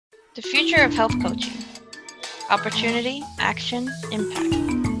The future of health coaching. Opportunity, action,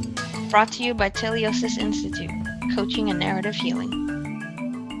 impact. Brought to you by Teleosis Institute, Coaching and Narrative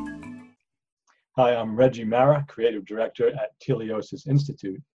Healing. Hi, I'm Reggie Mara, Creative Director at Teleosis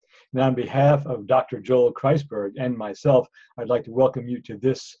Institute. And on behalf of Dr. Joel Kreisberg and myself, I'd like to welcome you to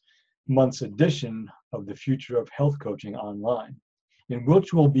this month's edition of the Future of Health Coaching Online, in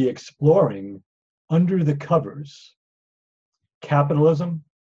which we'll be exploring Under the Covers, Capitalism,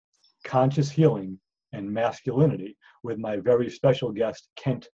 Conscious Healing, and Masculinity with my very special guest,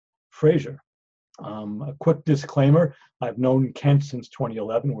 Kent Frazier. A quick disclaimer, I've known Kent since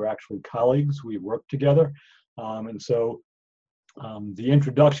 2011. We're actually colleagues. We work together. The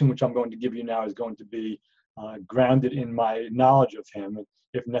introduction, which I'm going to give you now, is going to be grounded in my knowledge of him.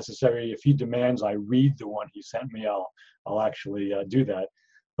 If necessary, if he demands I read the one he sent me, I'll actually do that.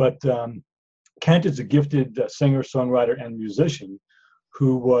 But Kent is a gifted singer, songwriter, and musician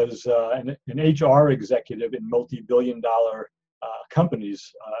who was an HR executive in multi-billion-dollar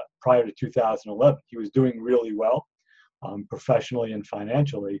companies prior to 2011. He was doing really well professionally and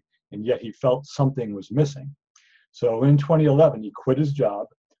financially, and yet he felt something was missing. So in 2011, he quit his job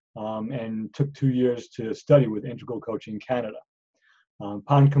and took 2 years to study with Integral Coaching Canada.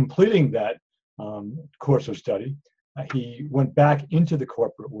 Upon completing that course of study, he went back into the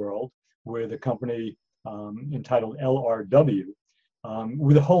corporate world with a company entitled LRW,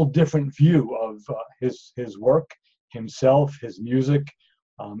 with a whole different view of his work, himself, his music,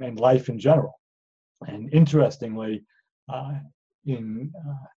 and life in general. And interestingly,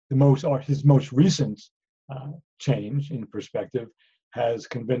 his most recent change in perspective has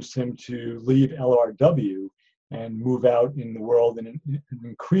convinced him to leave LRW and move out in the world in an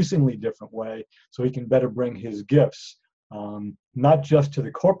increasingly different way so he can better bring his gifts, not just to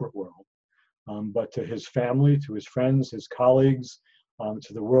the corporate world, but to his family, to his friends, his colleagues,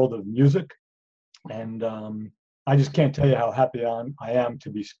 to the world of music. And I just can't tell you how happy I am to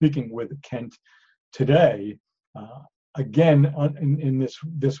be speaking with Kent today, again, in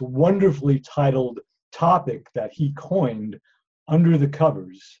this wonderfully titled topic that he coined, Under the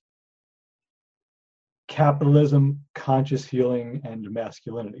Covers, Capitalism, Conscious Healing, and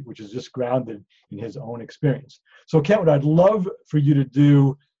Masculinity, which is just grounded in his own experience. So Kent, what I'd love for you to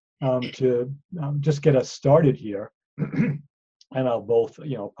do to just get us started here, and I'll both,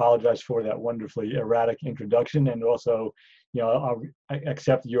 apologize for that wonderfully erratic introduction, and also, I'll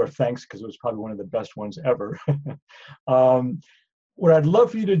accept your thanks because it was probably one of the best ones ever. What I'd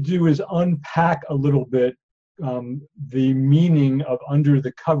love for you to do is unpack a little bit the meaning of Under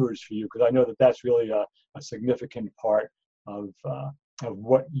the Covers for you, because I know that that's really a significant part of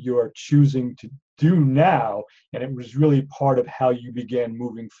what you're choosing to do now, and it was really part of how you began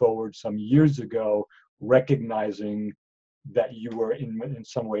moving forward some years ago, recognizing that you were in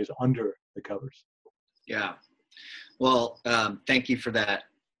some ways under the covers. Yeah. Well, thank you for that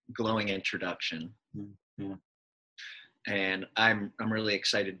glowing introduction. Yeah. And I'm really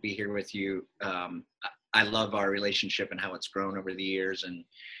excited to be here with you. I love our relationship and how it's grown over the years. And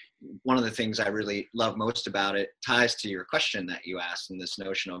one of the things I really love most about it ties to your question that you asked, and this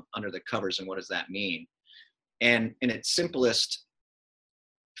notion of under the covers and what does that mean? And in its simplest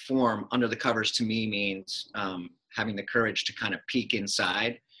form, under the covers to me means having the courage to kind of peek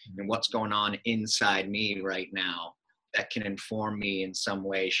inside and what's going on inside me right now that can inform me in some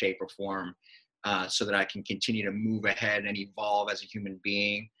way, shape, or form, so that I can continue to move ahead and evolve as a human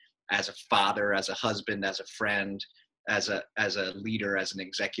being, as a father, as a husband, as a friend, as a leader, as an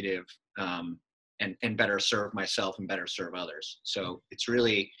executive, and better serve myself and better serve others. So it's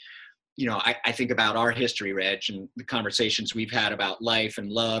really, I think about our history, Reg, and the conversations we've had about life and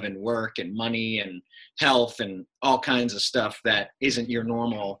love and work and money and health and all kinds of stuff that isn't your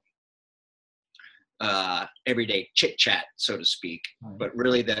normal everyday chit chat, so to speak, but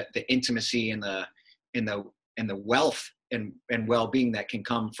really the intimacy and the wealth and well-being that can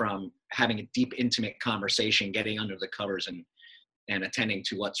come from having a deep, intimate conversation, getting under the covers and attending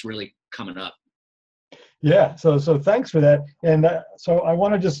to what's really coming up. Yeah, so thanks for that. And so I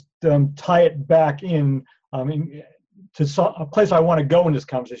want to just tie it back in, to a place I want to go in this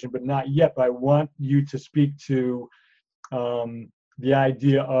conversation, but not yet. But I want you to speak to the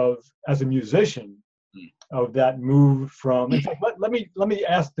idea of, as a musician, of that move from. In fact, let me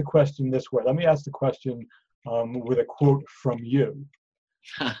ask the question this way. Let me ask the question with a quote from you.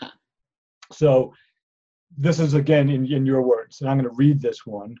 So this is, again, in your words, and I'm going to read this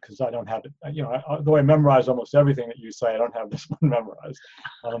one because I don't have it, although I memorize almost everything that you say, I don't have this one memorized.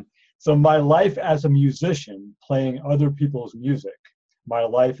 So my life as a musician, playing other people's music, my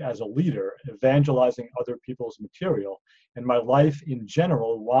life as a leader, evangelizing other people's material, and my life in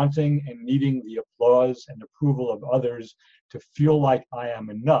general, wanting and needing the applause and approval of others to feel like I am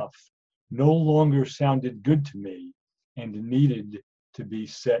enough, no longer sounded good to me and needed to be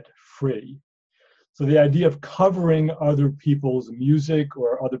set free. So the idea of covering other people's music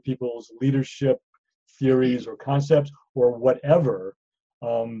or other people's leadership theories or concepts or whatever,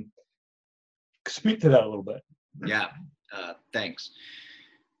 speak to that a little bit. Yeah, thanks.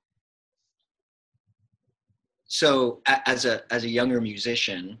 So as a younger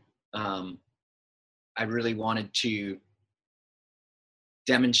musician, I really wanted to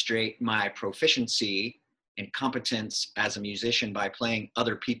demonstrate my proficiency and competence as a musician by playing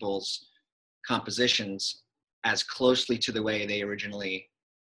other people's compositions as closely to the way they originally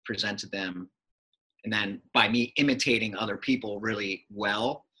presented them. And then by me imitating other people really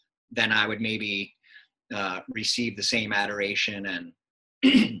well, then I would maybe receive the same adoration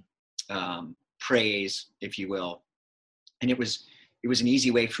and praise, if you will. And it was an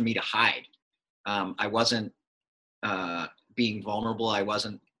easy way for me to hide. I wasn't being vulnerable. I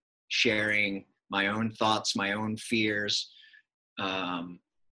wasn't sharing my own thoughts, my own fears.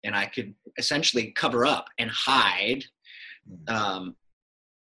 And I could essentially cover up and hide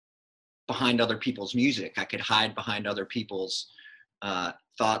behind other people's music. I could hide behind other people's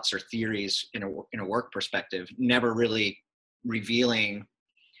thoughts or theories in a work perspective, never really revealing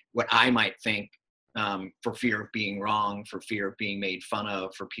what I might think, for fear of being wrong, for fear of being made fun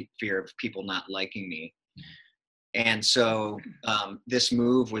of, for fear of people not liking me. And so this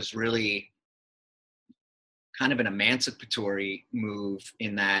move was really kind of an emancipatory move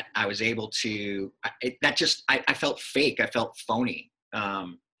in that I was able to, I felt fake. I felt phony.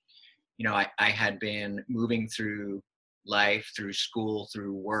 You know, I had been moving through life, through school,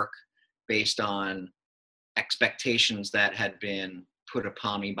 through work, based on expectations that had been put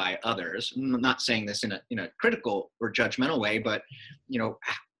upon me by others. I'm not saying this in a critical or judgmental way, but, you know,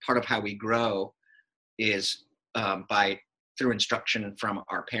 part of how we grow is through instruction from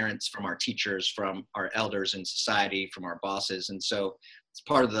our parents, from our teachers, from our elders in society, from our bosses. And so it's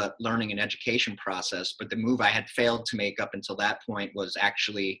part of the learning and education process. But the move I had failed to make up until that point was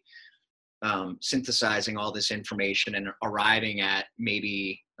actually synthesizing all this information and arriving at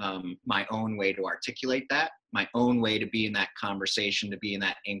maybe my own way to articulate that, my own way to be in that conversation, to be in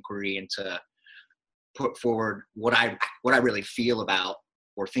that inquiry, and to put forward what I really feel about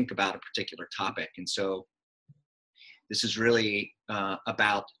or think about a particular topic. And so this is really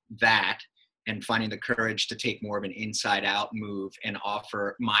about that, and finding the courage to take more of an inside out move and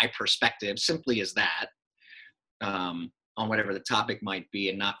offer my perspective simply as that, on whatever the topic might be,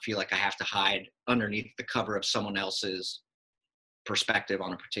 and not feel like I have to hide underneath the cover of someone else's perspective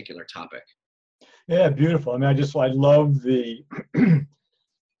on a particular topic. Yeah, beautiful. I mean, I love the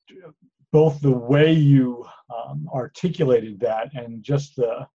both the way you articulated that and just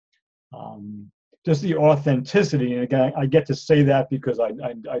the authenticity. And again, I get to say that because I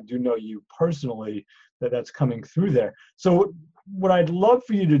do know you personally, that's coming through there. So what I'd love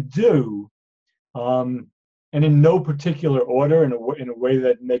for you to do, and in no particular order, in a way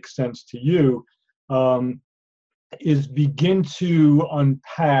that makes sense to you, is begin to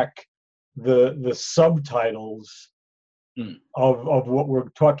unpack the subtitles of what we're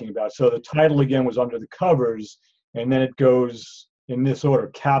talking about. So the title again was Under the Covers, and then it goes in this order: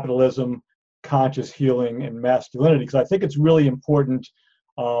 Capitalism, Conscious Healing, and Masculinity. Because I think it's really important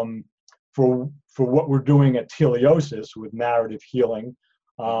for what we're doing at Teleosis with narrative healing,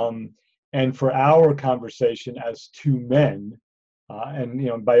 and for our conversation as two men. And you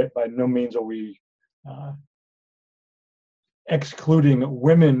know, by no means are we excluding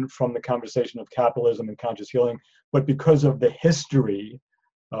women from the conversation of capitalism and conscious healing, but because of the history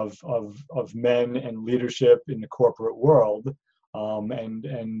of men and leadership in the corporate world,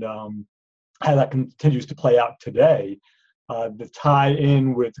 and how that continues to play out today, the tie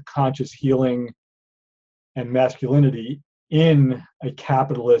in with conscious healing and masculinity in a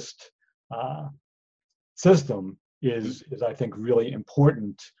capitalist system is I think really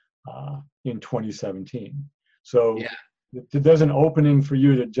important in 2017. So yeah. There's an opening for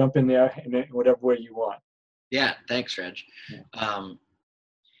you to jump in there in whatever way you want. Yeah, thanks, Reg.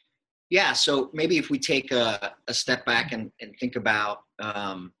 Yeah, so maybe if we take a step back and think about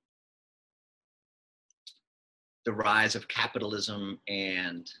the rise of capitalism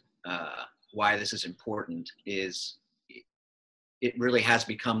and why this is important, is it really has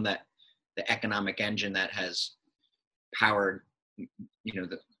become the economic engine that has powered, you know,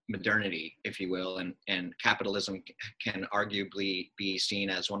 the modernity, if you will, and capitalism can arguably be seen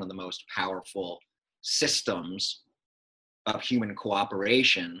as one of the most powerful systems of human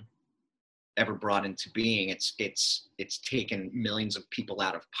cooperation ever brought into being. It's taken millions of people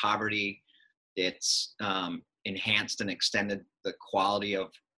out of poverty. It's enhanced and extended the quality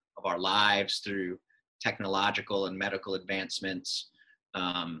of our lives through technological and medical advancements.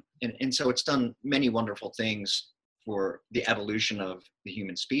 And so it's done many wonderful things for the evolution of the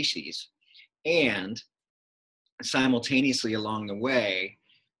human species. And simultaneously along the way,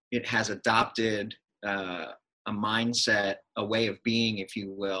 it has adopted a mindset, a way of being, if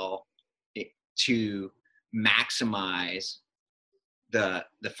you will, to maximize the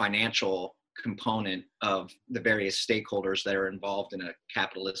financial component of the various stakeholders that are involved in a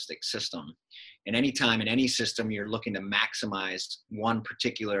capitalistic system. And anytime in any system you're looking to maximize one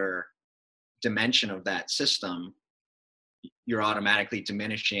particular dimension of that system, you're automatically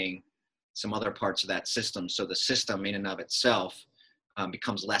diminishing some other parts of that system. So the system in and of itself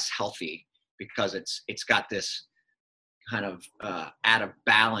becomes less healthy because it's got this kind of out of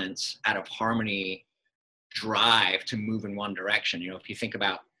balance, out of harmony drive to move in one direction. If you think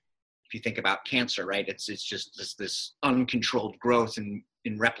about cancer, right? It's just this uncontrolled growth and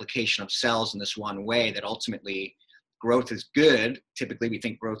in replication of cells in this one way that ultimately growth is good. Typically we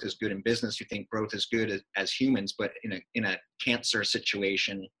think growth is good in business. We think growth is good as humans, but in a cancer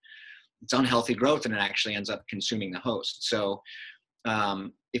situation, it's unhealthy growth and it actually ends up consuming the host. So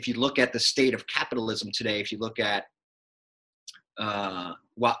if you look at the state of capitalism today, if you look at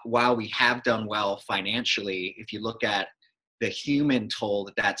while we have done well financially, if you look at the human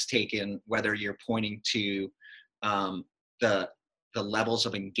toll that's taken, whether you're pointing to the levels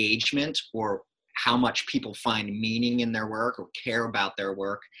of engagement or how much people find meaning in their work or care about their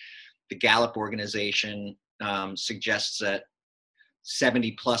work, the Gallup organization suggests that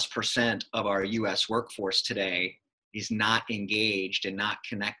 70+% of our US workforce today is not engaged and not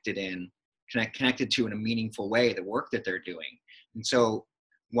connected to in a meaningful way the work that they're doing. And so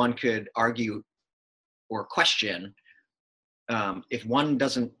one could argue or question if one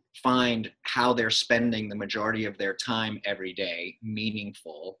doesn't find how they're spending the majority of their time every day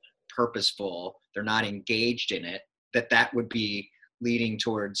meaningful, purposeful, they're not engaged in it, that would be leading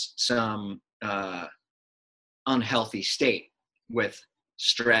towards some unhealthy state with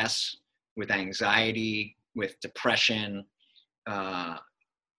stress, with anxiety, with depression.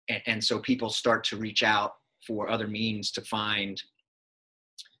 And so people start to reach out for other means to find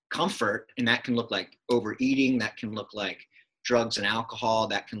comfort. And that can look like overeating, that can look like drugs and alcohol,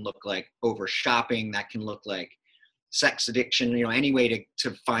 that can look like over shopping, that can look like sex addiction, any way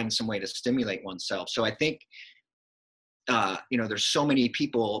to find some way to stimulate oneself. So I think, there's so many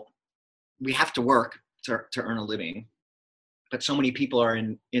people, we have to work to earn a living, but so many people are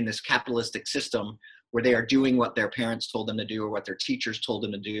in this capitalistic system where they are doing what their parents told them to do or what their teachers told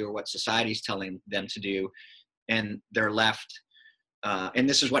them to do or what society's telling them to do. And they're left, and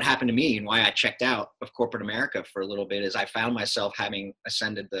this is what happened to me and why I checked out of corporate America for a little bit, is I found myself having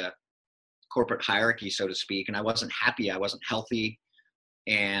ascended the corporate hierarchy, so to speak, and I wasn't happy, I wasn't healthy.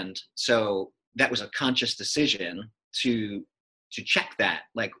 And so that was a conscious decision to check that,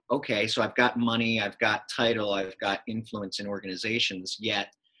 like, okay, so I've got money, I've got title, I've got influence in organizations, yet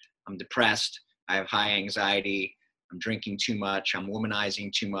I'm depressed, I have high anxiety, I'm drinking too much, I'm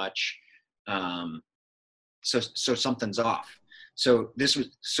womanizing too much. So something's off. So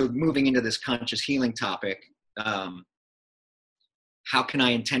moving into this conscious healing topic, how can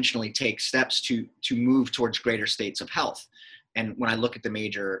I intentionally take steps to move towards greater states of health? And when I look at the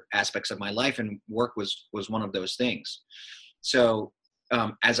major aspects of my life, and work was one of those things. So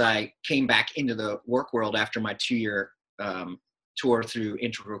as I came back into the work world after my 2-year tour through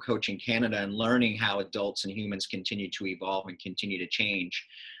Integral Coaching Canada and learning how adults and humans continue to evolve and continue to change,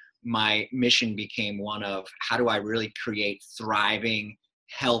 my mission became one of, how do I really create thriving,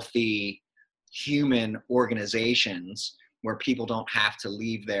 healthy, human organizations where people don't have to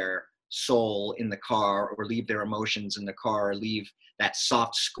leave their soul in the car or leave their emotions in the car or leave that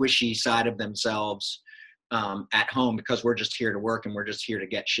soft, squishy side of themselves at home, because we're just here to work and we're just here to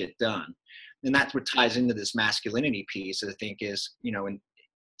get shit done. And that's what ties into this masculinity piece, I think, is,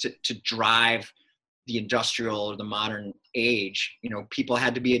 to drive the industrial or the modern age, people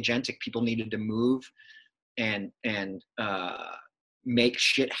had to be agentic. People needed to move and make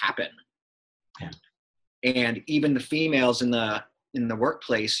shit happen. Yeah. And even the females in the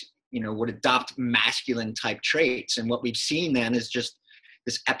workplace, would adopt masculine type traits. And what we've seen then is just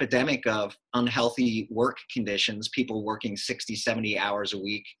this epidemic of unhealthy work conditions, people working 60, 70 hours a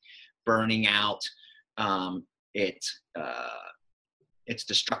week, burning out. It's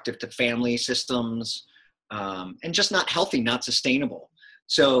destructive to family systems, and just not healthy, not sustainable.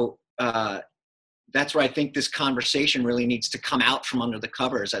 So that's where I think this conversation really needs to come out from under the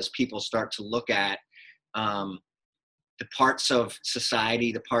covers as people start to look at the parts of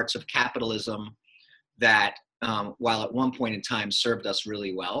society, the parts of capitalism that, while at one point in time served us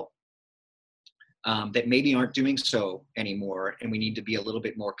really well, that maybe aren't doing so anymore. And we need to be a little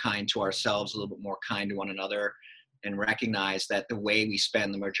bit more kind to ourselves, a little bit more kind to one another, and recognize that the way we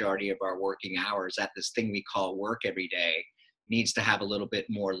spend the majority of our working hours at this thing we call work every day needs to have a little bit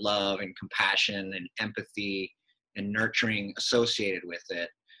more love and compassion and empathy and nurturing associated with it,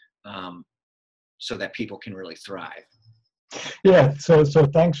 so that people can really thrive. Yeah, so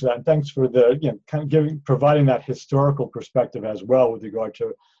thanks for that. Thanks for the, kind of providing that historical perspective as well with regard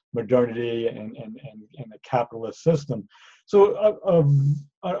to modernity and the capitalist system. So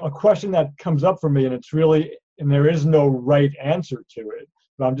a question that comes up for me, and it's really, and there is no right answer to it,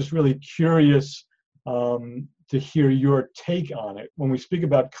 but I'm just really curious to hear your take on it. When we speak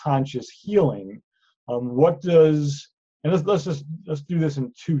about conscious healing, what does, and let's do this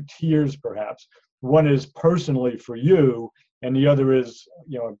in two tiers perhaps. One is personally for you, and the other is,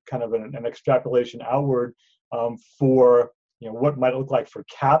 kind of an extrapolation outward for, what might look like for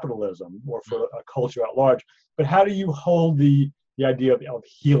capitalism or for a culture at large. But how do you hold the idea of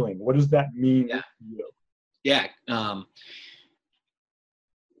healing? What does that mean to you? Yeah.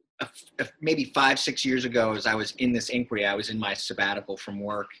 Maybe 5-6 years ago, as I was in this inquiry, I was in my sabbatical from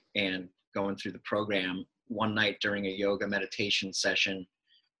work and going through the program. One night during a yoga meditation session,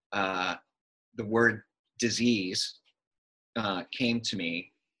 the word disease came to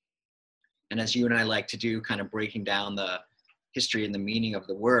me. And as you and I like to do, kind of breaking down the history and the meaning of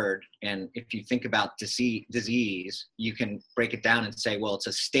the word. And if you think about disease, you can break it down and say, well, it's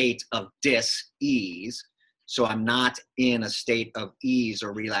a state of dis-ease. So I'm not in a state of ease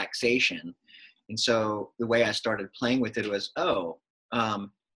or relaxation. And so the way I started playing with it was,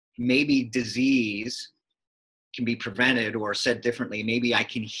 maybe disease can be prevented, or said differently, maybe I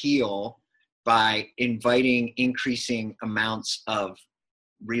can heal by inviting increasing amounts of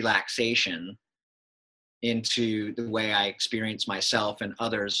relaxation into the way I experience myself and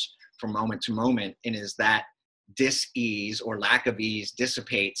others from moment to moment. And as that dis-ease or lack of ease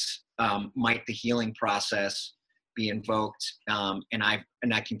dissipates, might the healing process be invoked, and I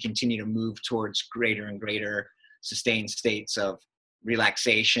can continue to move towards greater and greater sustained states of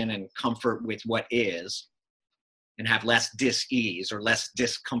relaxation and comfort with what is, and have less dis-ease or less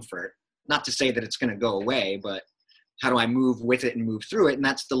discomfort. Not to say that it's going to go away, but how do I move with it and move through it? And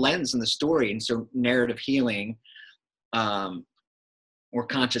that's the lens and the story. And so narrative healing, or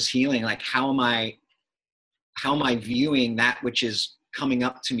conscious healing, like how am I viewing that which is coming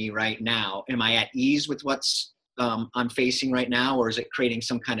up to me right now? Am I at ease with what's I'm facing right now, or is it creating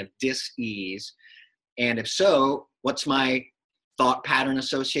some kind of dis-ease? And if so, what's my thought pattern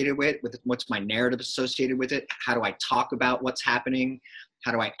associated with it? What's my narrative associated with it? How do I talk about what's happening?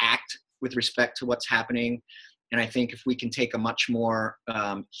 How do I act with respect to what's happening? And I think if we can take a much more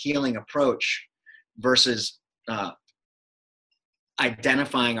healing approach versus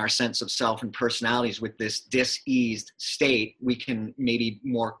identifying our sense of self and personalities with this dis-eased state, we can maybe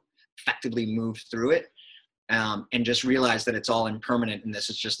more effectively move through it, and just realize that it's all impermanent, and this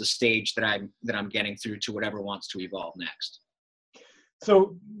is just the stage that I'm getting through to whatever wants to evolve next.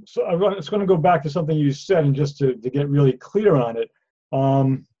 So it's going to go back to something you said, and just to get really clear on it.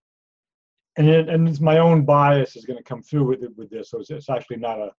 And it's my own bias is going to come through with this, so it's actually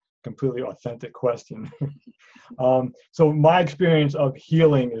not a completely authentic question. So my experience of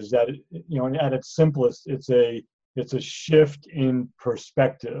healing is that, at its simplest, it's a shift in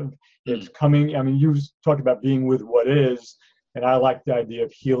perspective. It's coming, you've talked about being with what is, and I like the idea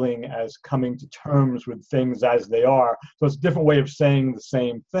of healing as coming to terms with things as they are. So it's a different way of saying the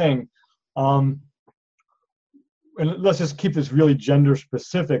same thing. And let's just keep this really gender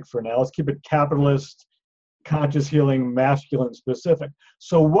specific for now. Let's keep it capitalist, conscious healing, masculine specific.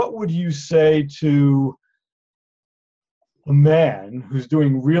 So what would you say to a man who's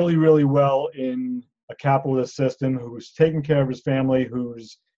doing really, really well in a capitalist system, who's taking care of his family,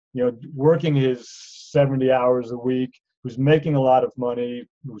 who's working his 70 hours a week, who's making a lot of money,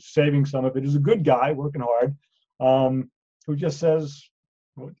 who's saving some of it, who's a good guy, working hard, who just says,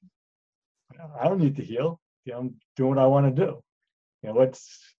 well, I don't need to heal. I'm doing what I want to do.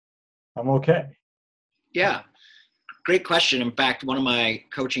 I'm okay. Yeah, great question. In fact, one of my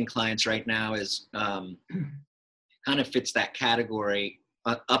coaching clients right now is kind of fits that category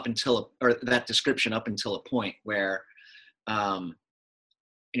up until, or that description up until a point where an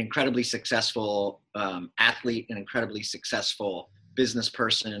incredibly successful athlete, an incredibly successful business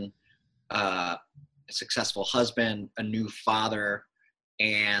person, a successful husband, a new father,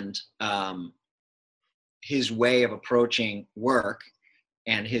 and his way of approaching work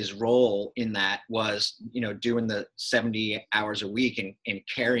and his role in that was, doing the 70 hours a week and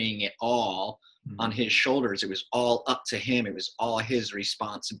carrying it all on his shoulders. It was all up to him. It was all his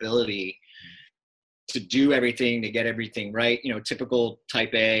responsibility to do everything, to get everything right. Typical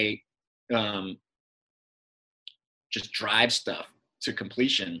type A, just drive stuff to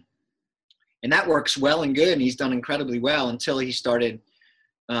completion. And that works well and good. And he's done incredibly well until he started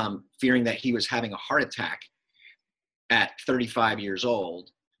fearing that he was having a heart attack at 35 years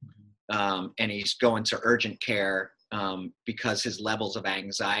old. And he's going to urgent care because his levels of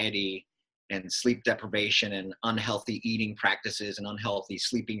anxiety and sleep deprivation and unhealthy eating practices and unhealthy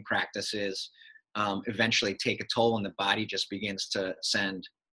sleeping practices eventually take a toll, and the body just begins to send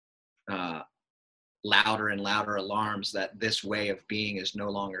louder and louder alarms that this way of being is no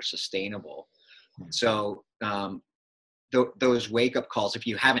longer sustainable. So those wake-up calls, if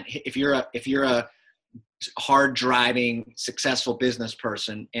you're a hard driving successful business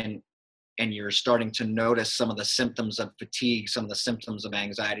person and you're starting to notice some of the symptoms of fatigue, some of the symptoms of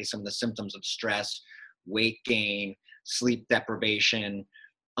anxiety, some of the symptoms of stress, weight gain, sleep deprivation,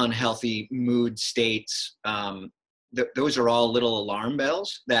 unhealthy mood states, those are all little alarm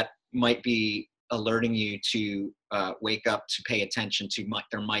bells that might be alerting you to wake up, to pay attention to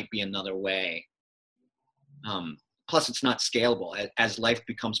there might be another way. Plus, it's not scalable. As life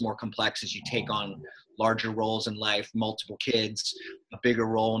becomes more complex, as you take on larger roles in life, multiple kids, a bigger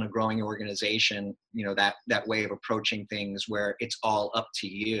role in a growing organization, that way of approaching things where it's all up to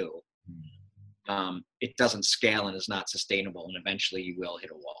you, it doesn't scale and is not sustainable, and eventually you will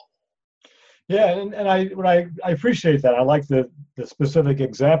hit a wall. Yeah, and I appreciate that. I like the specific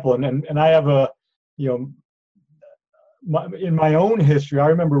example, and I have in my own history, I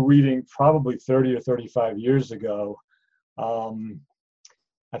remember reading probably 30 or 35 years ago.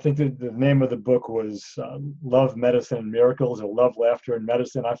 I think the name of the book was Love, Medicine, and Miracles, or Love, Laughter, and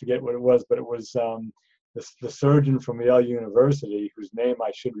Medicine. I forget what it was, but it was the surgeon from Yale University, whose name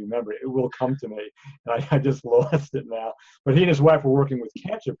I should remember. It will come to me, and I just lost it now. But he and his wife were working with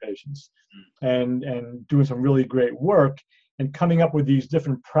cancer patients and doing some really great work and coming up with these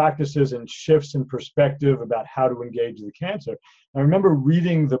different practices and shifts in perspective about how to engage the cancer. I remember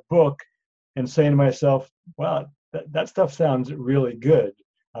reading the book and saying to myself, wow, that stuff sounds really good.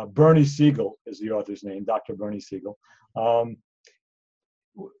 Bernie Siegel is the author's name, Dr. Bernie Siegel.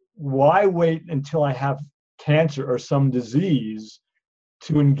 Why wait until I have cancer or some disease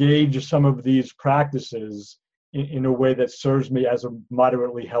to engage some of these practices in a way that serves me as a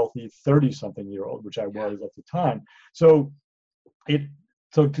moderately healthy 30-something-year-old, which I was at the time. So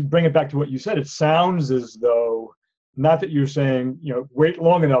to bring it back to what you said, it sounds as though, not that you're saying, wait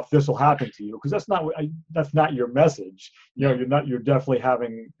long enough, this will happen to you, because that's not your message. You're definitely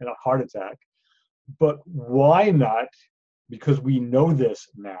having a heart attack. But why not? Because we know this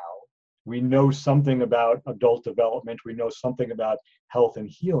now. We know something about adult development. We know something about health and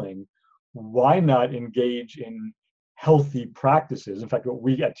healing. Why not engage in healthy practices? In fact, what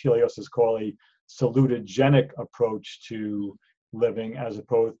we at Teliosis call a salutogenic approach to living, as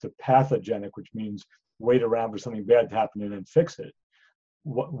opposed to pathogenic, which means wait around for something bad to happen and then fix it.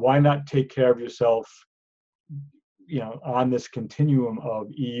 Why not take care of yourself, on this continuum of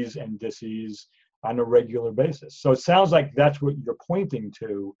ease and dis-ease on a regular basis? So it sounds like that's what you're pointing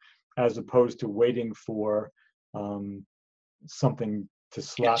to, as opposed to waiting for something to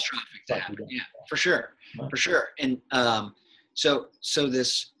slap. Catastrophic to happen. Yeah, for sure. And so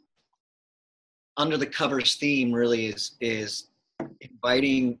this under the covers theme really is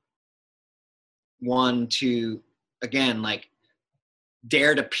inviting one to, again, like,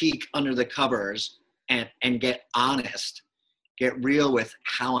 dare to peek under the covers and get honest, get real with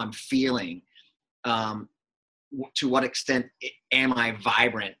how I'm feeling. To what extent am I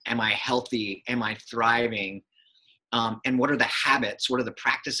vibrant? Am I healthy? Am I thriving? And what are the habits? What are the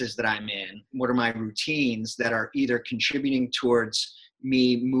practices that I'm in? What are my routines that are either contributing towards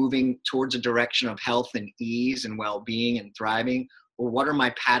me moving towards a direction of health and ease and well-being and thriving? Or what are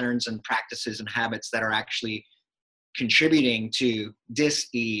my patterns and practices and habits that are actually contributing to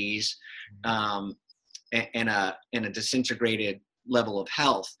dis-ease and a disintegrated level of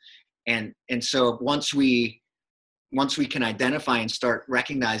health? And so once we can identify and start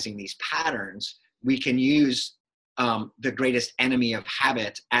recognizing these patterns, we can use the greatest enemy of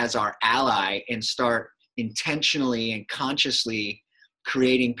habit as our ally and start intentionally and consciously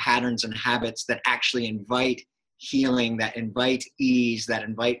creating patterns and habits that actually invite healing, that invite ease, that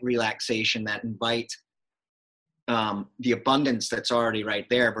invite relaxation, that invite the abundance that's already right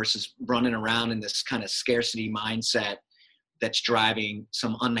there, versus running around in this kind of scarcity mindset that's driving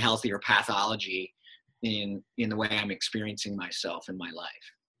some unhealthy or pathology. in the way I'm experiencing myself in my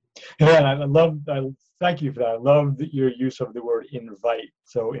life. Yeah, and I thank you for that. I love your use of the word invite.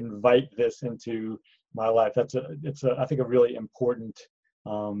 So invite this into my life. It's I think a really important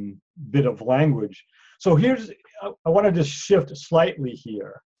bit of language. So I want to just shift slightly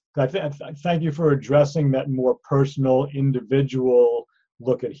here. I thank you for addressing that more personal, individual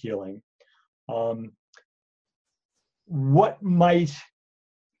look at healing. What might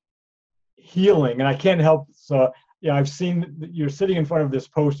healing, and I can't help, so I've seen you're sitting in front of this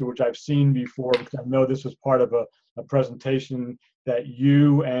poster, which I've seen before, because I know this was part of a presentation that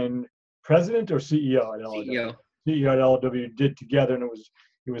you and President or CEO at LW, CEO at LW did together, and it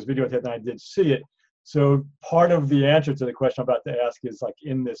was videotaped, and I did see it. So part of the answer to the question I'm about to ask is like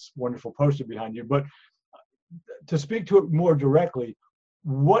in this wonderful poster behind you. But to speak to it more directly,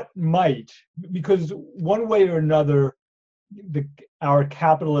 what might, because one way or another, our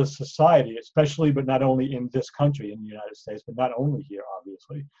capitalist society, especially, but not only in this country, in the United States, but not only here,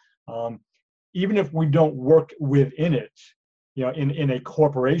 obviously, even if we don't work within it, in a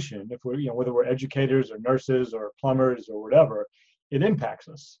corporation, if we're, whether we're educators or nurses or plumbers or whatever, it impacts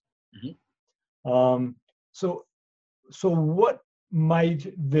us. Mm-hmm. So what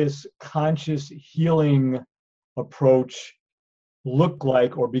might this conscious healing approach look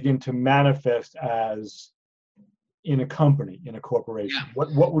like or begin to manifest as in a company, in a corporation? Yeah.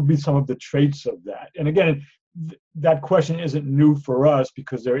 What would be some of the traits of that? And again, that question isn't new for us,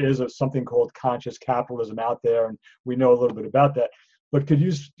 because there is something called conscious capitalism out there, and we know a little bit about that. But could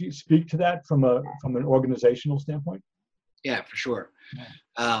you speak to that from an organizational standpoint? Yeah, for sure.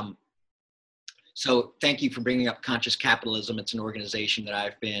 Yeah. So thank you for bringing up Conscious Capitalism. It's an organization that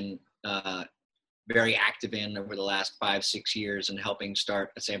I've been very active in over the last 5-6 years, and helping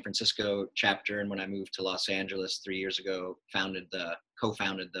start a San Francisco chapter. And when I moved to Los Angeles 3 years ago,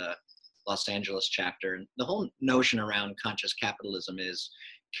 co-founded the Los Angeles chapter. And the whole notion around conscious capitalism is,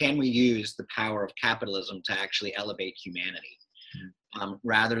 can we use the power of capitalism to actually elevate humanity?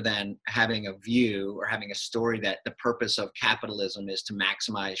 Rather than having a view or having a story that the purpose of capitalism is to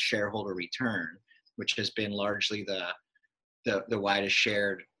maximize shareholder return, which has been largely the widest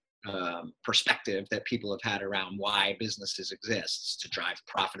shared perspective that people have had around why businesses exist, to drive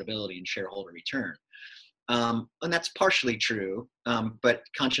profitability and shareholder return. And that's partially true, but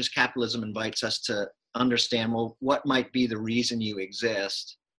conscious capitalism invites us to understand, well, what might be the reason you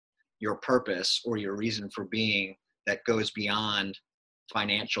exist, your purpose or your reason for being, that goes beyond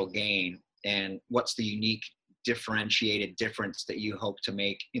financial gain, and what's the unique differentiated difference that you hope to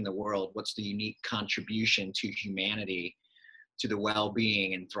make in the world? What's the unique contribution to humanity, to the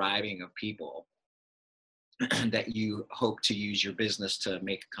well-being and thriving of people that you hope to use your business to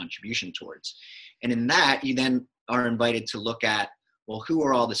make a contribution towards? And in that, you then are invited to look at, well, who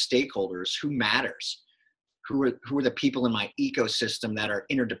are all the stakeholders? Who matters? Who are the people in my ecosystem that are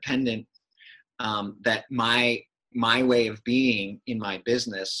interdependent, that my way of being in my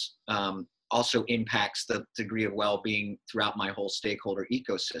business also impacts the degree of well-being throughout my whole stakeholder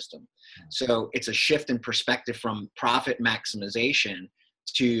ecosystem. So it's a shift in perspective from profit maximization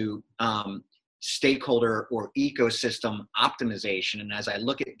to stakeholder or ecosystem optimization. And as I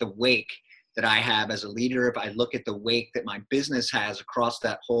look at the wake that I have as a leader, if I look at the wake that my business has across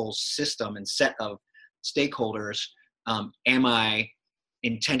that whole system and set of stakeholders, am I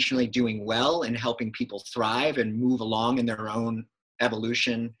intentionally doing well and helping people thrive and move along in their own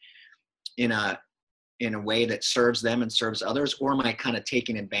evolution in a way that serves them and serves others? Or am I kind of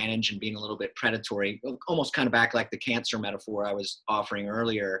taking advantage and being a little bit predatory, almost kind of back like the cancer metaphor I was offering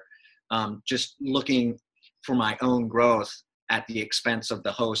earlier, just looking for my own growth at the expense of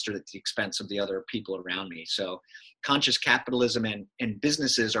the host or at the expense of the other people around me? So conscious capitalism and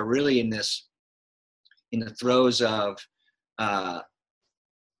businesses are really in the throes of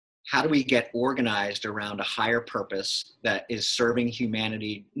how do we get organized around a higher purpose that is serving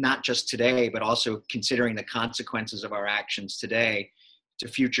humanity, not just today, but also considering the consequences of our actions today to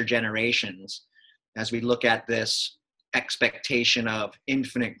future generations, as we look at this expectation of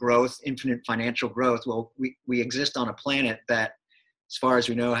infinite growth, infinite financial growth. Well, we exist on a planet that, as far as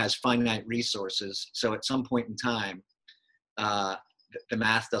we know, has finite resources. So at some point in time, the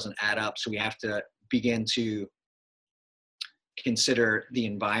math doesn't add up. So we have to begin to consider the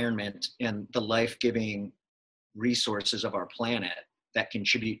environment and the life-giving resources of our planet that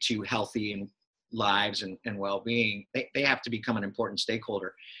contribute to healthy lives and well-being. They have to become an important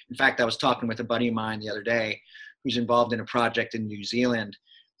stakeholder. In fact, I was talking with a buddy of mine the other day who's involved in a project in New Zealand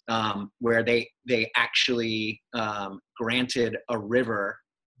where they actually granted a river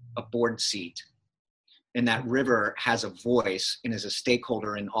a board seat and that river has a voice and is a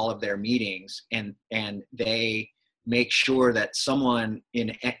stakeholder in all of their meetings, and they make sure that someone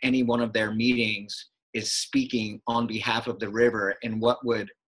in any one of their meetings is speaking on behalf of the river and what would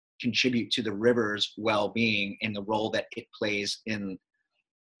contribute to the river's well-being and the role that it plays in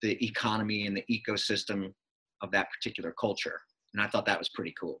the economy and the ecosystem of that particular culture. And I thought that was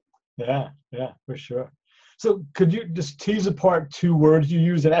pretty cool. Yeah, for sure. So could you just tease apart two words you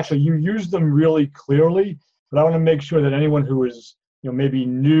use? And actually, you use them really clearly, but I want to make sure that anyone who is, maybe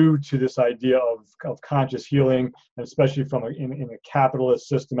new to this idea of conscious healing, and especially from in a capitalist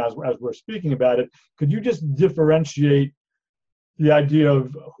system as we're speaking about it, could you just differentiate the idea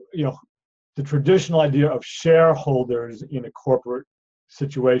of, the traditional idea of shareholders in a corporate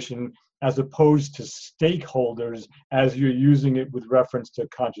situation as opposed to stakeholders as you're using it with reference to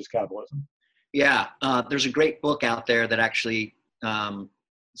conscious capitalism? Yeah, there's a great book out there that actually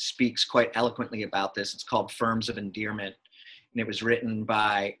speaks quite eloquently about this. It's called Firms of Endearment, and it was written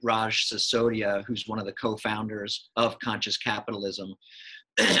by Raj Sisodia, who's one of the co-founders of Conscious Capitalism.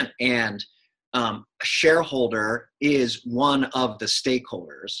 And a shareholder is one of the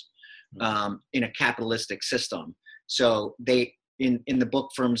stakeholders in a capitalistic system. So they, in the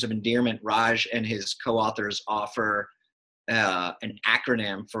book Firms of Endearment, Raj and his co-authors offer an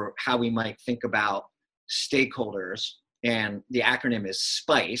acronym for how we might think about stakeholders, and the acronym is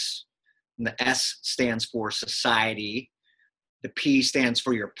SPICE, and the S stands for society, the P stands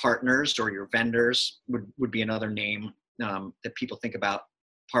for your partners or your vendors, would be another name that people think about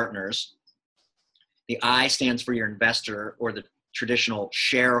partners. The I stands for your investor or the traditional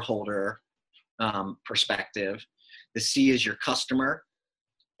shareholder perspective. The C is your customer,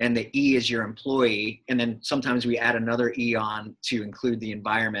 and the E is your employee. And then sometimes we add another E on to include the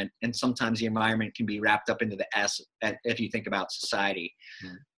environment. And sometimes the environment can be wrapped up into the S if you think about society.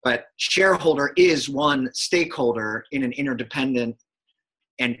 Mm. But shareholder is one stakeholder in an interdependent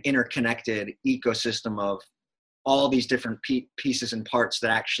and interconnected ecosystem of all these different pieces and parts that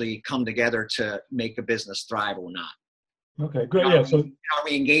actually come together to make a business thrive or not. Okay, great. Yeah. So are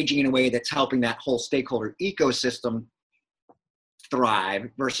we engaging in a way that's helping that whole stakeholder ecosystem thrive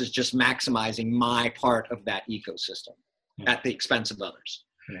versus just maximizing my part of that ecosystem at the expense of others?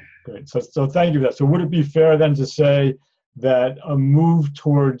 Yeah, great. So thank you for that. So would it be fair then to say that a move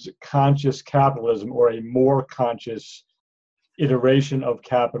towards conscious capitalism, or a more conscious iteration of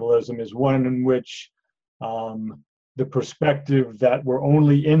capitalism, is one in which the perspective that we're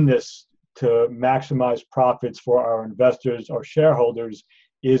only in this to maximize profits for our investors or shareholders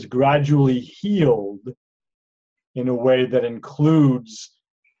is gradually healed in a way that includes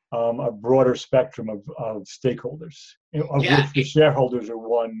a broader spectrum of stakeholders, of which the shareholders are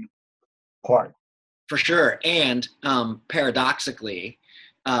one part? For sure. And paradoxically,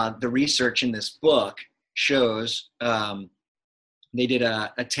 the research in this book shows they did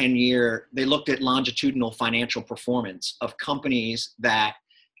a 10-year, they looked at longitudinal financial performance of companies that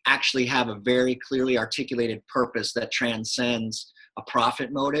actually have a very clearly articulated purpose that transcends a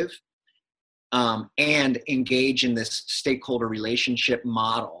profit motive, and engage in this stakeholder relationship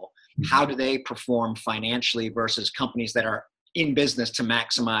model. How do they perform financially versus companies that are in business to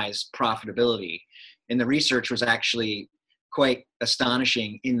maximize profitability? And the research was actually quite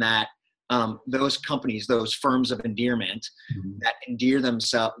astonishing in that those companies, those firms of endearment, that endear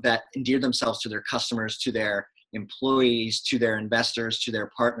themselves to their customers, to their employees, to their investors, to their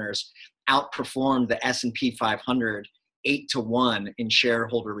partners, outperformed the S&P 500 8-to-1 in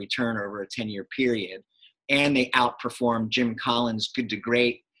shareholder return over a 10-year period. And they outperformed Jim Collins' Good to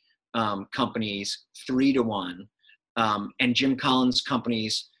Great companies 3-to-1. And Jim Collins'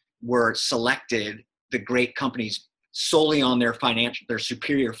 companies were selected, the great companies, solely on their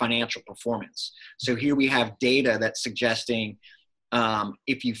superior financial performance. So here we have data that's suggesting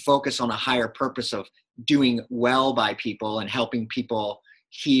if you focus on a higher purpose of doing well by people and helping people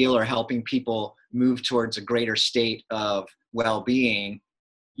heal or helping people move towards a greater state of well-being,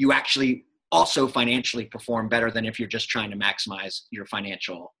 you actually also financially perform better than if you're just trying to maximize your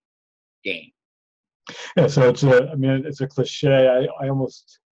financial gain. Yeah, so it's a cliche. I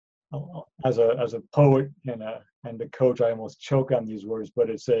almost, as a poet and a coach, I almost choke on these words, but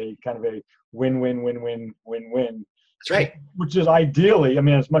it's a kind of a win-win-win-win-win-win. That's right. Which is ideally,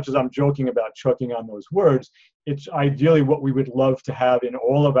 as much as I'm joking about choking on those words, it's ideally what we would love to have in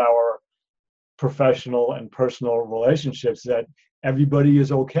all of our professional and personal relationships, that everybody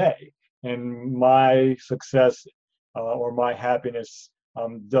is okay. And my success or my happiness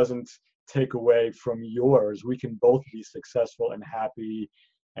doesn't take away from yours. We can both be successful and happy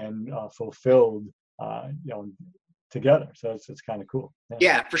and fulfilled, together. So it's kind of cool.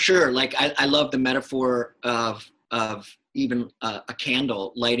 Yeah, for sure. Like I love the metaphor of even a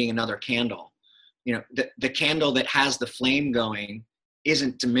candle lighting another candle. You know, the candle that has the flame going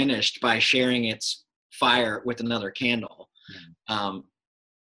isn't diminished by sharing its fire with another candle.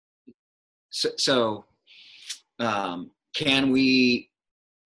 So can we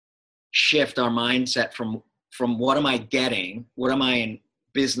shift our mindset from what am I getting, what am I in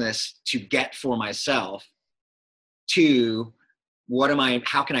business to get for myself, to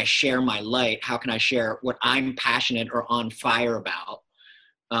how can I share my light, how can I share what I'm passionate or on fire about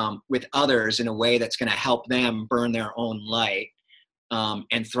with others in a way that's going to help them burn their own light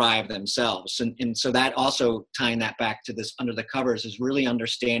and thrive themselves. And so that also, tying that back to this under the covers, is really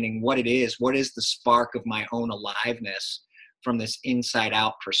understanding what is the spark of my own aliveness from this inside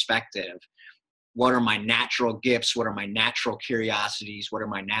out perspective. What are my natural gifts? What are my natural curiosities? What are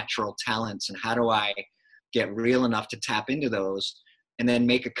my natural talents? And how do I get real enough to tap into those, and then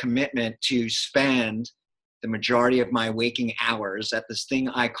make a commitment to spend the majority of my waking hours at this thing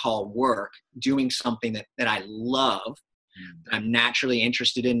I call work, doing something that I love, that I'm naturally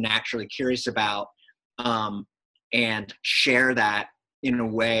interested in, naturally curious about, and share that in a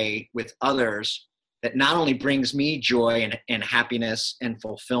way with others that not only brings me joy and happiness and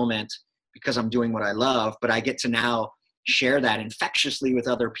fulfillment because I'm doing what I love, but I get to now share that infectiously with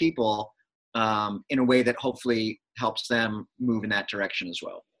other people in a way that hopefully helps them move in that direction as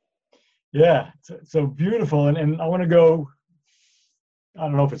well. Yeah, so beautiful. And I want to go, I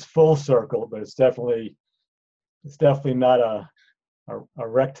don't know if it's full circle, but it's definitely not a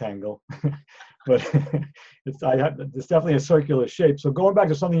rectangle, but it's definitely a circular shape. So going back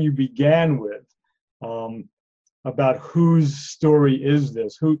to something you began with, about whose story is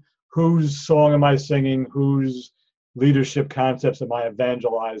this? Whose song am I singing? Whose leadership concepts am I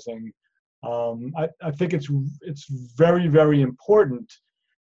evangelizing? I think it's very, very important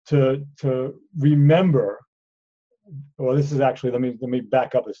to remember. Well, this is actually, let me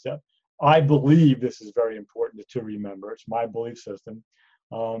back up a step. I believe this is very important to remember. It's my belief system,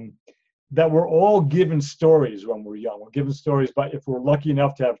 that we're all given stories when we're young. We're given stories by, if we're lucky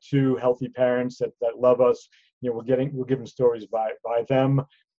enough to have two healthy parents that love us, we're given stories by them.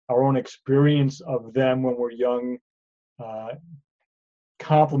 Our own experience of them when we're young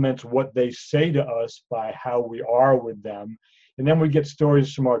complements what they say to us by how we are with them. And then we get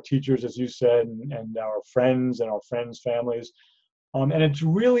stories from our teachers, as you said, and our friends and our friends' families. And it's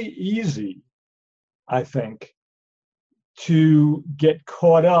really easy, I think, to get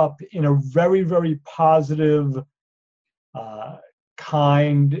caught up in a very, very positive,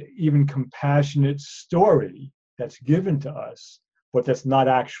 kind, even compassionate story that's given to us, but that's not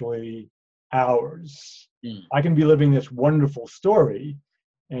actually ours. I can be living this wonderful story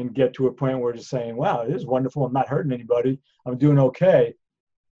and get to a point where just saying, wow, it is wonderful. I'm not hurting anybody. I'm doing okay,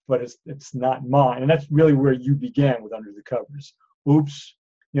 but it's not mine. And that's really where you began with Under the Covers. Oops,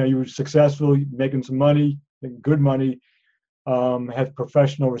 you were successful, making some money, good money, had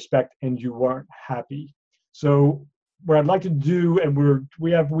professional respect, and you weren't happy. So what I'd like to do, and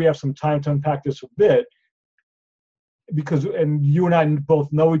we have some time to unpack this a bit, because, and you and I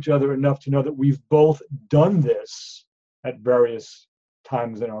both know each other enough to know that we've both done this at various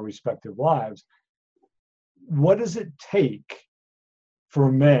times in our respective lives. What does it take for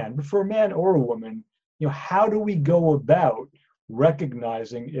a man or a woman, how do we go about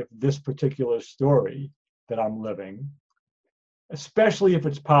recognizing if this particular story that I'm living, especially if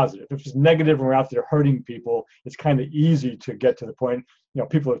it's positive, if it's negative and we're out there hurting people, it's kind of easy to get to the point,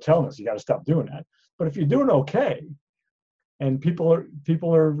 people are telling us you got to stop doing that. But if you're doing okay and people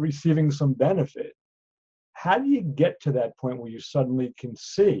are receiving some benefit, how do you get to that point where you suddenly can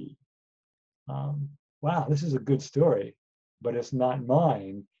see, wow, this is a good story, but it's not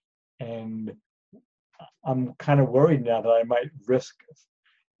mine, and I'm kind of worried now that I might risk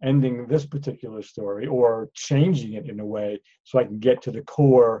ending this particular story or changing it in a way so I can get to the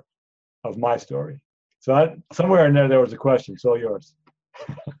core of my story. So somewhere in there was a question. It's all yours.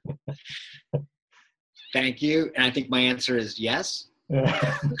 Thank you. And I think my answer is yes.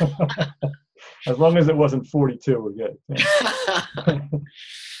 Yeah. As long as it wasn't 42, we're good.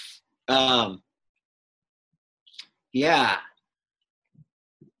 Yeah.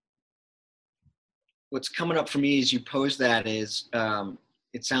 What's coming up for me as you pose that is,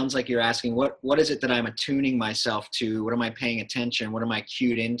 it sounds like you're asking, what is it that I'm attuning myself to? What am I paying attention? What am I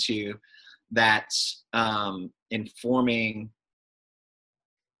cued into that's informing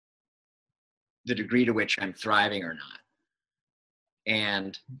the degree to which I'm thriving or not?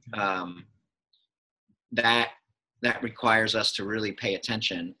 And that requires us to really pay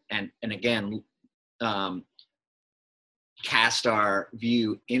attention. And again, cast our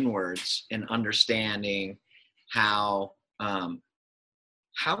view inwards and understanding how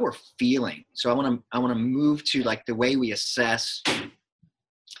we're feeling. So I want to move to like the way we assess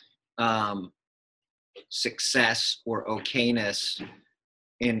success or okayness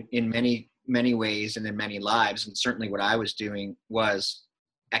in many ways and in many lives. And certainly what I was doing was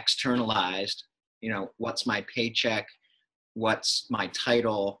externalized. You know, what's my paycheck? What's my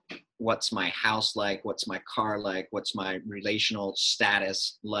title? What's my house like? What's my car like? What's my relational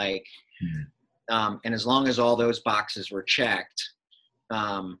status like? And as long as all those boxes were checked,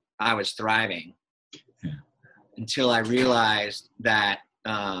 I was thriving. Until I realized that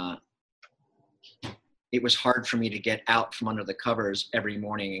it was hard for me to get out from under the covers every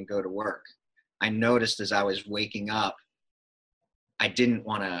morning and go to work. I noticed as I was waking up, I didn't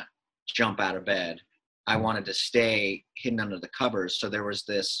want to jump out of bed. I wanted to stay hidden under the covers. So there was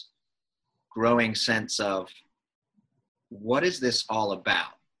this growing sense of, what is this all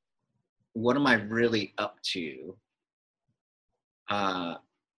about? What am I really up to?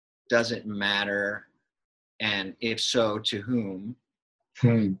 Does it matter? And if so, to whom?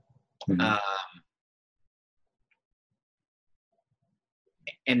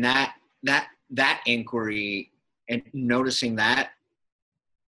 And that inquiry and noticing that,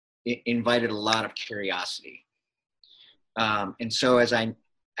 it invited a lot of curiosity. And so as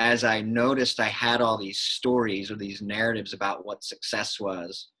I noticed I had all these stories or these narratives about what success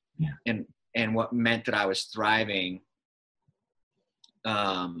was, and what meant that I was thriving,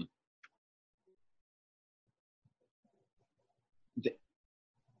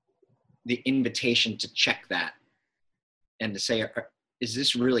 the invitation to check that and to say, is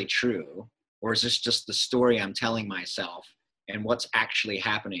this really true? Or is this just the story I'm telling myself? And what's actually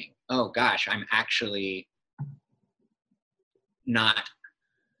happening? Oh gosh, I'm actually not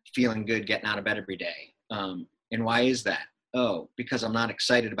feeling good getting out of bed every day. And why is that? Oh, because I'm not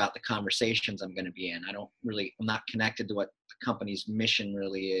excited about the conversations I'm going to be in. I'm not connected to what the company's mission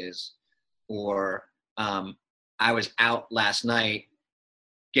really is. Or I was out last night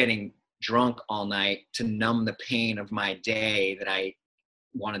getting drunk all night to numb the pain of my day that I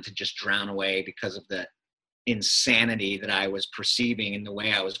wanted to just drown away because of the insanity that I was perceiving in the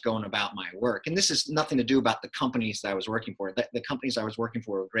way I was going about my work. And this is nothing to do about the companies that I was working for. The companies I was working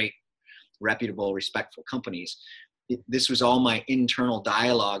for were great, reputable, respectful companies. This was all my internal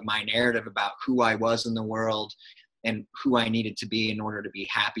dialogue, my narrative about who I was in the world and who I needed to be in order to be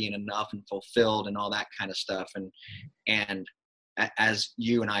happy and enough and fulfilled and all that kind of stuff. And as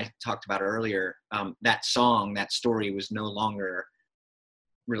you and I talked about earlier, that song, that story was no longer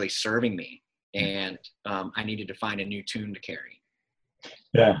really serving me. And I needed to find a new tune to carry.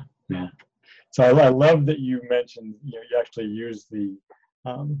 Yeah. So I love that you mentioned, you actually use the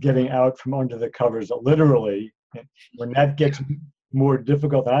getting out from under the covers literally. When that gets more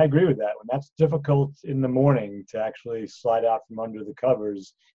difficult, and I agree with that, when that's difficult in the morning to actually slide out from under the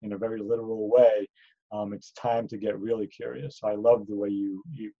covers in a very literal way, it's time to get really curious. So I love the way you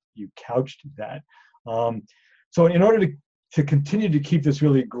couched that. So in order to continue to keep this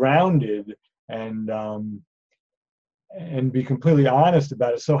really grounded and be completely honest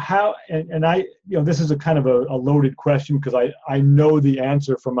about it. So how, and I, this is a kind of a loaded question because I know the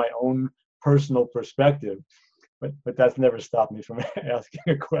answer from my own personal perspective, but that's never stopped me from asking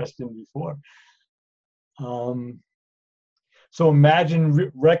a question before. So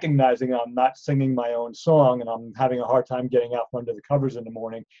imagine recognizing I'm not singing my own song and I'm having a hard time getting out from under the covers in the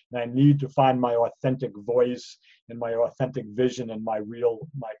morning, and I need to find my authentic voice and my authentic vision and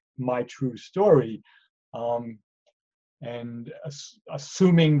my true story. And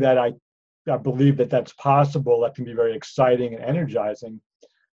assuming that I believe that that's possible, that can be very exciting and energizing.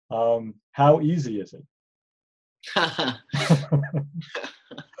 How easy is it?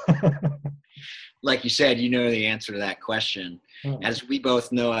 Like you said, the answer to that question. As we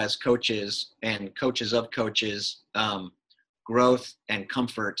both know as coaches and coaches of coaches, growth and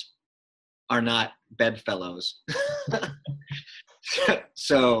comfort are not bedfellows.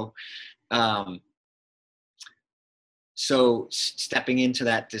 So stepping into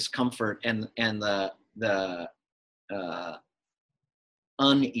that discomfort and the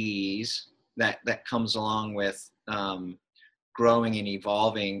unease that comes along with growing and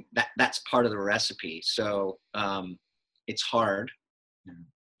evolving, that's part of the recipe. So it's hard.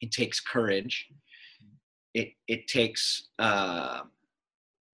 It takes courage. It takes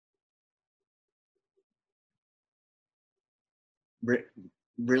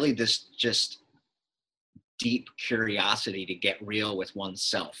really this just deep curiosity to get real with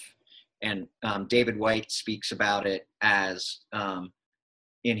oneself. And David White speaks about it as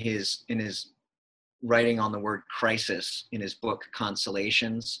in his writing on the word crisis in his book,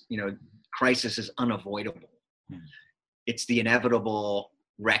 Consolations. Crisis is unavoidable. It's the inevitable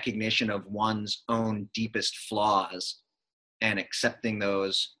recognition of one's own deepest flaws and accepting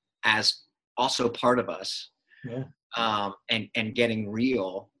those as also part of us. Yeah. And getting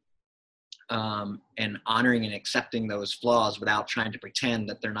real, and honoring and accepting those flaws without trying to pretend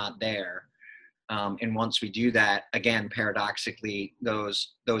that they're not there. And once we do that, again, paradoxically,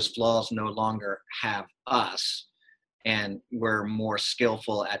 those flaws no longer have us, and we're more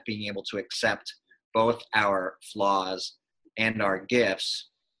skillful at being able to accept both our flaws and our gifts,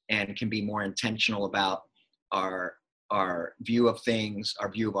 and can be more intentional about our view of things, our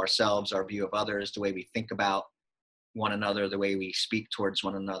view of ourselves, our view of others, the way we think about one another, the way we speak towards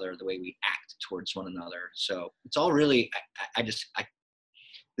one another, the way we act towards one another. So it's all really,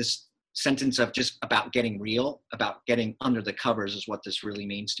 this sentence of just about getting real, about getting under the covers is what this really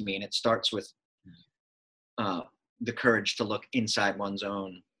means to me. And it starts with the courage to look inside one's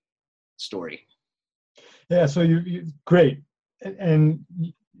own story. Yeah, so you great. And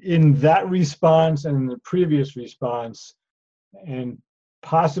in that response and in the previous response, and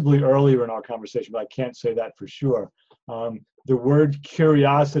possibly earlier in our conversation, but I can't say that for sure, the word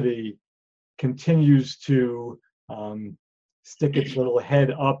curiosity continues to stick its little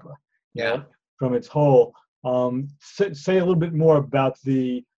head up, from its hole. Say a little bit more about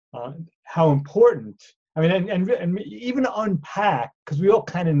the how important. I mean, and even unpack, because we all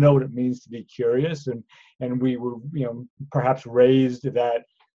kind of know what it means to be curious, and we were, perhaps raised that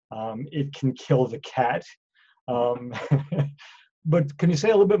it can kill the cat. But can you say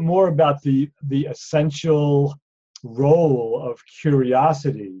a little bit more about the essential role of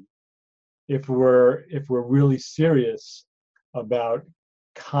curiosity if we're really serious about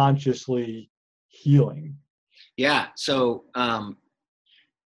consciously healing? Yeah. So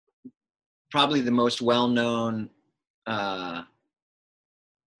probably the most well-known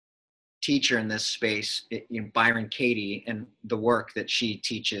teacher in this space, Byron Katie, and the work that she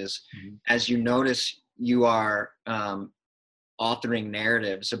teaches. Mm-hmm. As you notice, you are authoring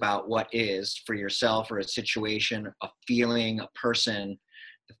narratives about what is for yourself or a situation, a feeling, a person.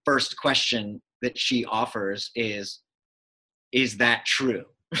 The first question that she offers is that true?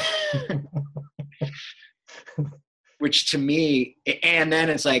 Which to me, and then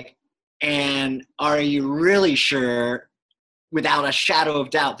it's like, and are you really sure without a shadow of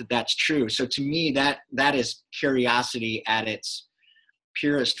doubt that that's true? So to me, that is curiosity at its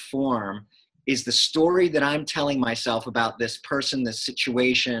purest form. Is the story that I'm telling myself about this person, this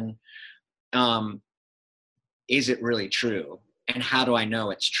situation, is it really true? And how do I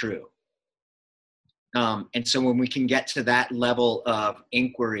know it's true? And so when we can get to that level of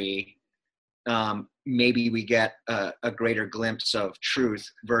inquiry, maybe we get a greater glimpse of truth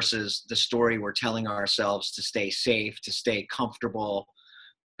versus the story we're telling ourselves to stay safe, to stay comfortable,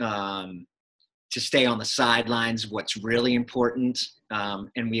 to stay on the sidelines of what's really important.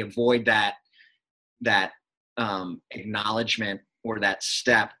 And we avoid that acknowledgement or that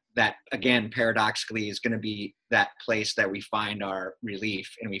step that, again, paradoxically is going to be that place that we find our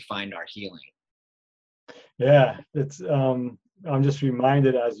relief and we find our healing. Yeah, it's I'm just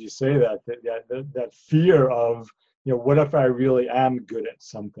reminded as you say that fear of, what if I really am good at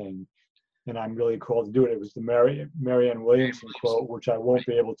something and I'm really called to do it. It was the Marianne Williamson quote, which I won't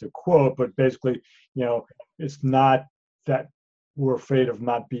be able to quote, but basically, it's not that we're afraid of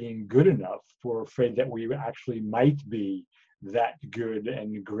not being good enough. We're afraid that we actually might be that good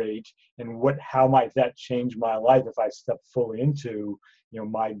and great, and how might that change my life if I step fully into,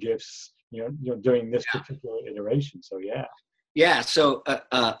 my gifts, during this particular iteration. So yeah. So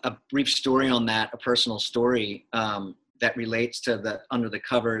a brief story on that, a personal story that relates to the under the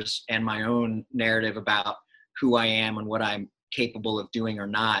covers and my own narrative about who I am and what I'm capable of doing or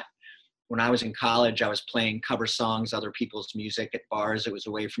not. When I was in college, I was playing cover songs, other people's music at bars. It was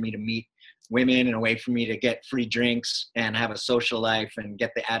a way for me to meet women and a way for me to get free drinks and have a social life and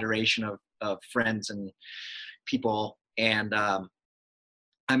get the adoration of friends and people. And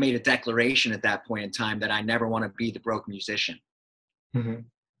I made a declaration at that point in time that I never want to be the broke musician.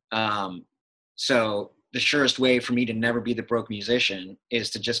 Mm-hmm. So the surest way for me to never be the broke musician is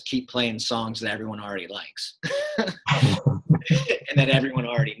to just keep playing songs that everyone already likes and that everyone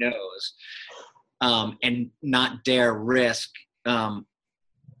already knows, and not dare risk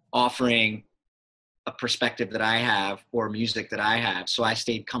offering a perspective that I have or music that I have. So I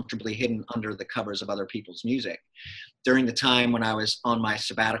stayed comfortably hidden under the covers of other people's music. During the time when I was on my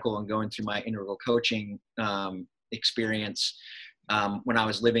sabbatical and going through my integral coaching experience, when I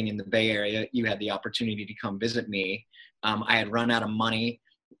was living in the Bay Area, you had the opportunity to come visit me. I had run out of money.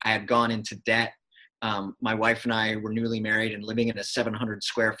 I had gone into debt. My wife and I were newly married and living in a 700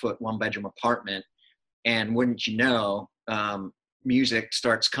 square foot, 1-bedroom apartment. And wouldn't you know, music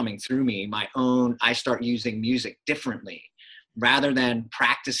starts coming through me. I start using music differently rather than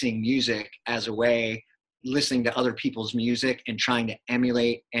practicing music as a way, listening to other people's music and trying to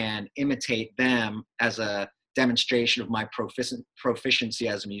emulate and imitate them as a demonstration of my proficiency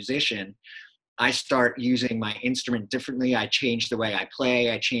as a musician. I start using my instrument differently. I change the way I play.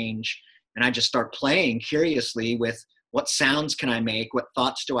 And I just start playing curiously with what sounds can I make? What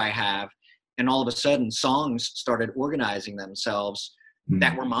thoughts do I have? And all of a sudden songs started organizing themselves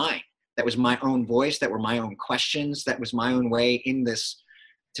that were mine. That was my own voice. That were my own questions. That was my own way in this,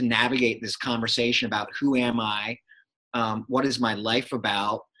 to navigate this conversation about who am I? What is my life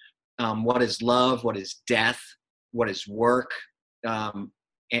about? What is love? What is death? What is work?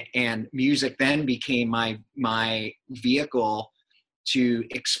 And music then became my vehicle to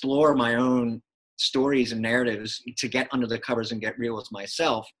explore my own stories and narratives, to get under the covers and get real with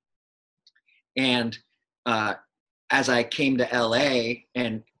myself. And as I came to LA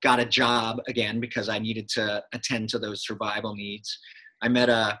and got a job again, because I needed to attend to those survival needs, I met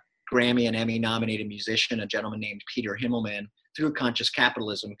a Grammy and Emmy nominated musician, a gentleman named Peter Himmelman, through Conscious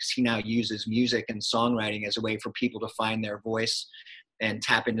Capitalism, because he now uses music and songwriting as a way for people to find their voice and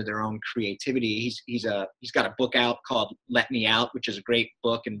tap into their own creativity. He's got a book out called Let Me Out, which is a great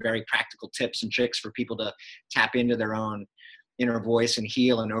book and very practical tips and tricks for people to tap into their own inner voice and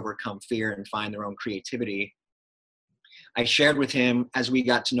heal and overcome fear and find their own creativity. I shared with him, as we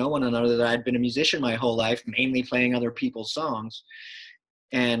got to know one another, that I'd been a musician my whole life, mainly playing other people's songs.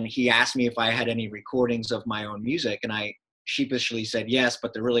 And he asked me if I had any recordings of my own music. And I sheepishly said yes,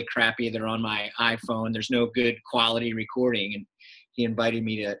 but they're really crappy. They're on my iPhone. There's no good quality recording. And he invited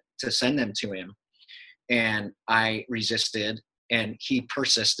me to send them to him. And I resisted, and he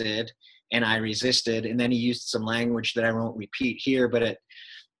persisted, and I resisted. And then he used some language that I won't repeat here, but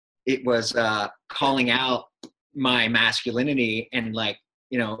it was calling out my masculinity and, like,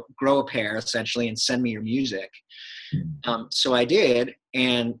 you know, grow a pair essentially and send me your music. So I did.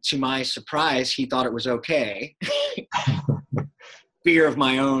 And to my surprise, he thought it was okay. Fear of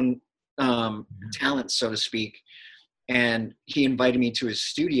my own talent, so to speak. And he invited me to his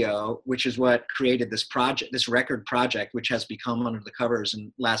studio, which is what created this project, this record project, which has become Under the Covers.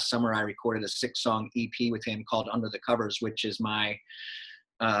 And last summer, I recorded a 6-song EP with him called Under the Covers, which is my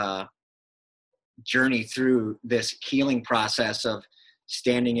journey through this healing process of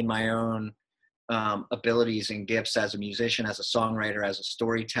standing in my own abilities and gifts as a musician, as a songwriter, as a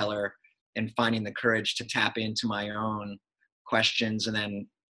storyteller, and finding the courage to tap into my own questions and then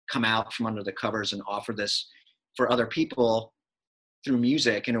come out from under the covers and offer this for other people through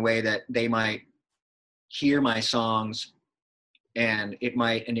music in a way that they might hear my songs and it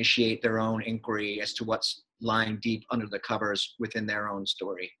might initiate their own inquiry as to what's lying deep under the covers within their own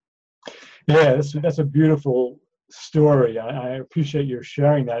story. Yeah, that's a beautiful story. I appreciate your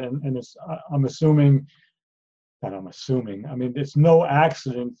sharing that. And it's, I'm assuming, I mean, it's no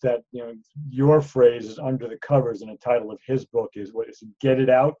accident that, you know, your phrase is under the covers and the title of his book is, what is it, Get It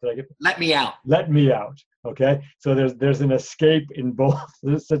Out? Did I get Let Me Out. Let Me Out. Okay. So there's an escape in both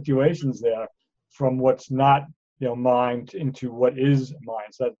the situations there from what's not, you know, mine into what is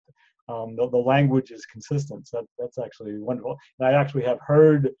mine. So that the language is consistent. So that's actually wonderful. And I actually have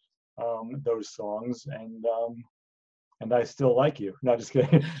heard those songs, and I still like you. No, just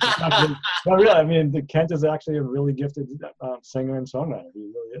kidding. No, really. I mean, Kent is actually a really gifted singer and songwriter. He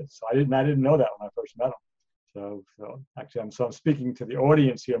really is. So I didn't know that when I first met him. So actually, I'm speaking to the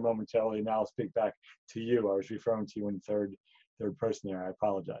audience here momentarily. Now I'll speak back to you. I was referring to you in third person there. I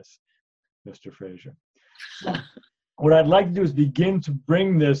apologize, Mr. Frazier. So, what I'd like to do is begin to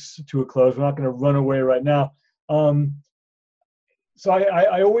bring this to a close. We're not going to run away right now. So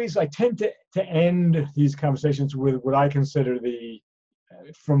I tend to end these conversations with what I consider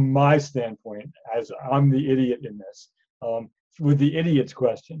from my standpoint, as I'm the idiot in this, with the idiot's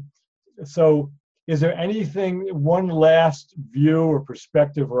question. So is there anything, one last view or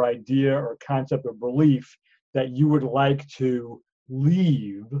perspective or idea or concept or belief that you would like to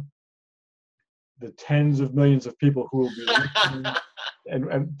leave the tens of millions of people who will be listening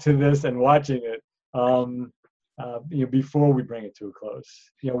and to this and watching it, you know, before we bring it to a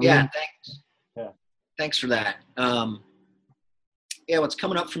close? You know, Thanks. Yeah. Thanks for that. What's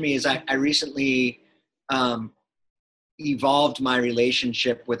coming up for me is I recently evolved my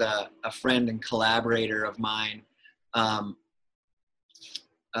relationship with a friend and collaborator of mine, a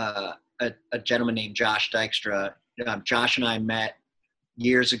gentleman named Josh Dykstra. Josh and I met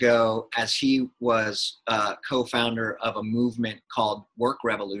years ago as he was co-founder of a movement called Work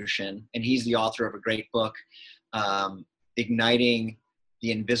Revolution. And he's the author of a great book, Igniting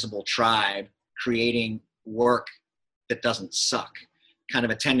the Invisible Tribe, Creating Work That Doesn't Suck, kind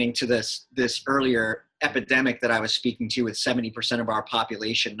of attending to this earlier epidemic that I was speaking to, with 70% of our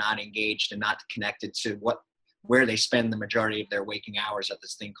population not engaged and not connected to where they spend the majority of their waking hours at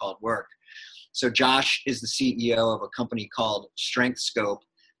this thing called work. So Josh is the CEO of a company called Strength Scope,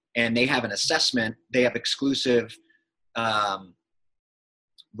 and they have an assessment. They have exclusive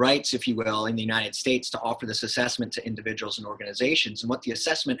rights, if you will, in the United States to offer this assessment to individuals and organizations. And what the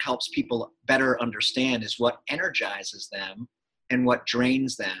assessment helps people better understand is what energizes them and what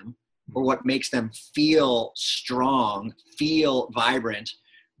drains them, or what makes them feel strong, feel vibrant,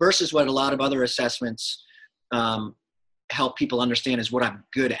 versus what a lot of other assessments help people understand is what I'm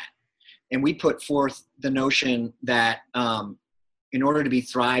good at. And we put forth the notion that in order to be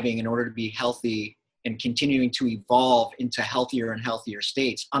thriving, in order to be healthy and continuing to evolve into healthier and healthier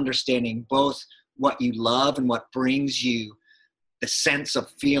states, understanding both what you love and what brings you the sense of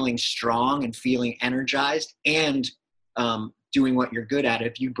feeling strong and feeling energized, and doing what you're good at.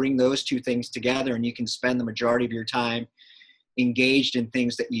 If you bring those two things together and you can spend the majority of your time engaged in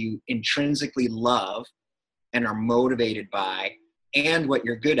things that you intrinsically love and are motivated by, and what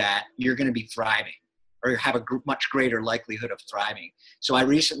you're good at, you're going to be thriving, or have a much greater likelihood of thriving. So I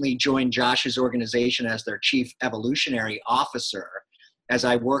recently joined Josh's organization as their chief evolutionary officer, as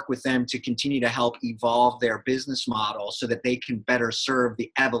I work with them to continue to help evolve their business model so that they can better serve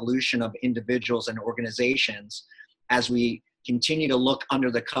the evolution of individuals and organizations, as we continue to look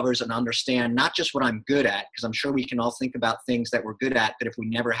under the covers and understand not just what I'm good at, because I'm sure we can all think about things that we're good at that if we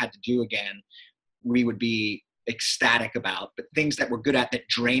never had to do again, we would be ecstatic about, but things that we're good at that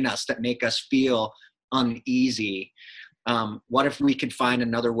drain us, that make us feel uneasy. What if we could find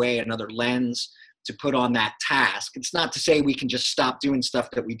another way, another lens to put on that task? It's not to say we can just stop doing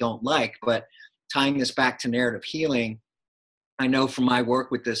stuff that we don't like, but tying this back to narrative healing, I know from my work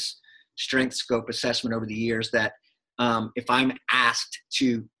with this strength scope assessment over the years that if I'm asked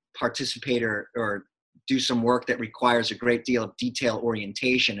to participate or do some work that requires a great deal of detail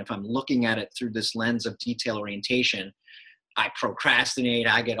orientation, if I'm looking at it through this lens of detail orientation, I procrastinate,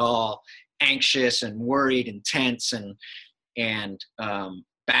 I get all anxious and worried and tense, and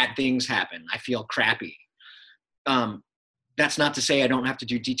bad things happen. I feel crappy. That's not to say I don't have to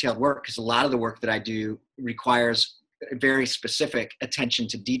do detailed work, because a lot of the work that I do requires very specific attention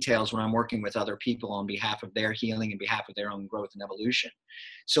to details when I'm working with other people on behalf of their healing and behalf of their own growth and evolution.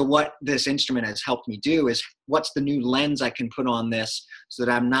 So what this instrument has helped me do is, what's the new lens I can put on this so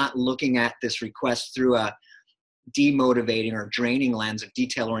that I'm not looking at this request through a demotivating or draining lens of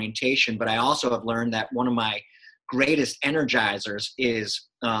detail orientation, but I also have learned that one of my greatest energizers is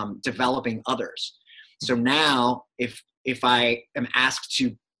developing others. So now if I am asked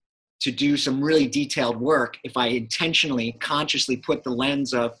to do some really detailed work, if I intentionally, consciously put the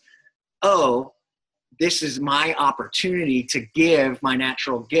lens of, oh, this is my opportunity to give my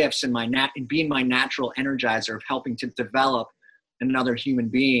natural gifts and being my natural energizer of helping to develop another human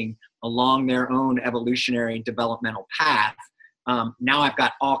being along their own evolutionary and developmental path. Now I've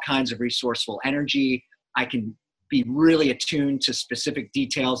got all kinds of resourceful energy. I can be really attuned to specific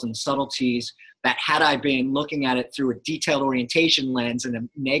details and subtleties that, had I been looking at it through a detailed orientation lens and a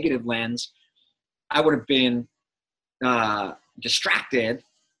negative lens, I would have been distracted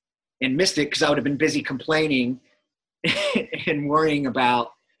and missed it, because I would have been busy complaining and worrying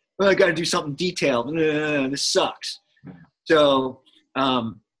about, well, I got to do something detailed. This sucks. So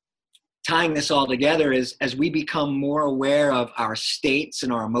tying this all together is, as we become more aware of our states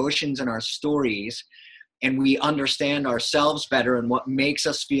and our emotions and our stories, and we understand ourselves better and what makes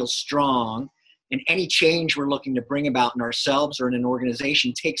us feel strong, and any change we're looking to bring about in ourselves or in an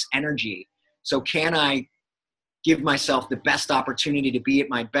organization takes energy. So can I give myself the best opportunity to be at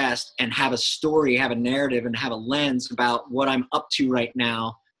my best and have a story, have a narrative, and have a lens about what I'm up to right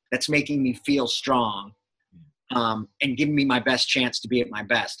now that's making me feel strong, and giving me my best chance to be at my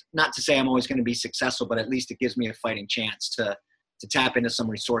best? Not to say I'm always going to be successful, but at least it gives me a fighting chance to tap into some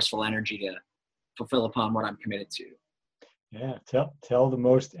resourceful energy to fulfill upon what I'm committed to. Yeah, tell the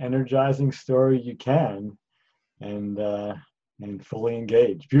most energizing story you can, and fully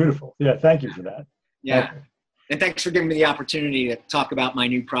engage. Beautiful. Yeah, thank you for that. Yeah, and thanks for giving me the opportunity to talk about my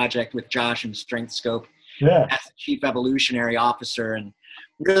new project with Josh and Strength Scope. Yeah, as the Chief Evolutionary Officer, and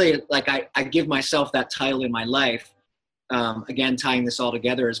really, like, I give myself that title in my life. Again, tying this all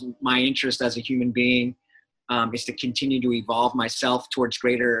together, is my interest as a human being is to continue to evolve myself towards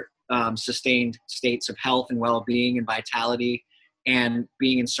greater sustained states of health and well-being and vitality, and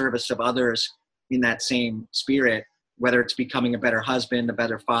being in service of others in that same spirit, whether it's becoming a better husband, a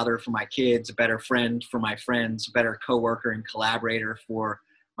better father for my kids, a better friend for my friends, a better coworker and collaborator for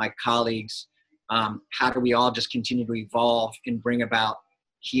my colleagues. How do we all just continue to evolve and bring about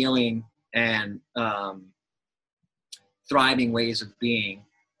healing and thriving ways of being,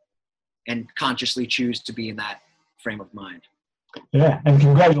 and consciously choose to be in that frame of mind? Yeah, and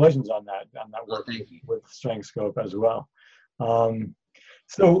congratulations on that work with Strength Scope as well.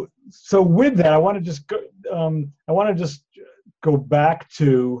 So with that, I want to just go back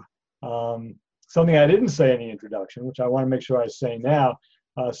to something I didn't say in the introduction, which I want to make sure I say now.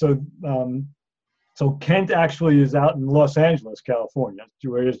 So Kent actually is out in Los Angeles, California,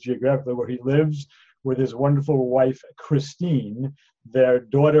 where he is geographically, where he lives with his wonderful wife, Christine, their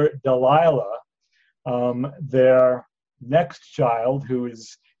daughter, Delilah, their next child, who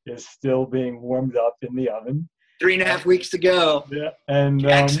is still being warmed up in the oven. 3.5 weeks to go. Yeah, and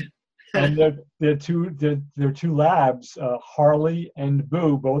their two labs, Harley and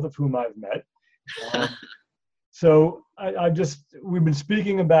Boo, both of whom I've met. So we've been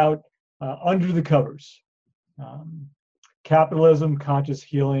speaking about under the covers, capitalism, conscious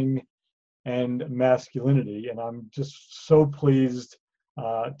healing, and masculinity, and I'm just so pleased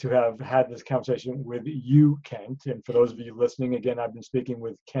to have had this conversation with you, Kent. And for those of you listening, again, I've been speaking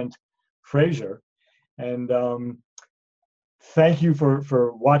with Kent Frazier. And thank you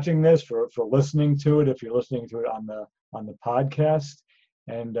for watching this, for listening to it, if you're listening to it on the podcast.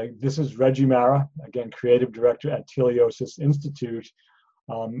 And this is Reggie Mara, again, Creative Director at Teleosis Institute.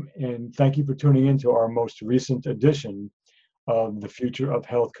 And thank you for tuning in to our most recent edition of the Future of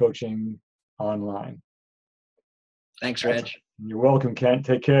Health Coaching Online. Thanks, Reg. You're welcome, Kent.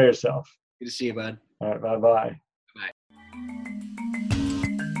 Take care of yourself. Good to see you, bud. All right, bye-bye.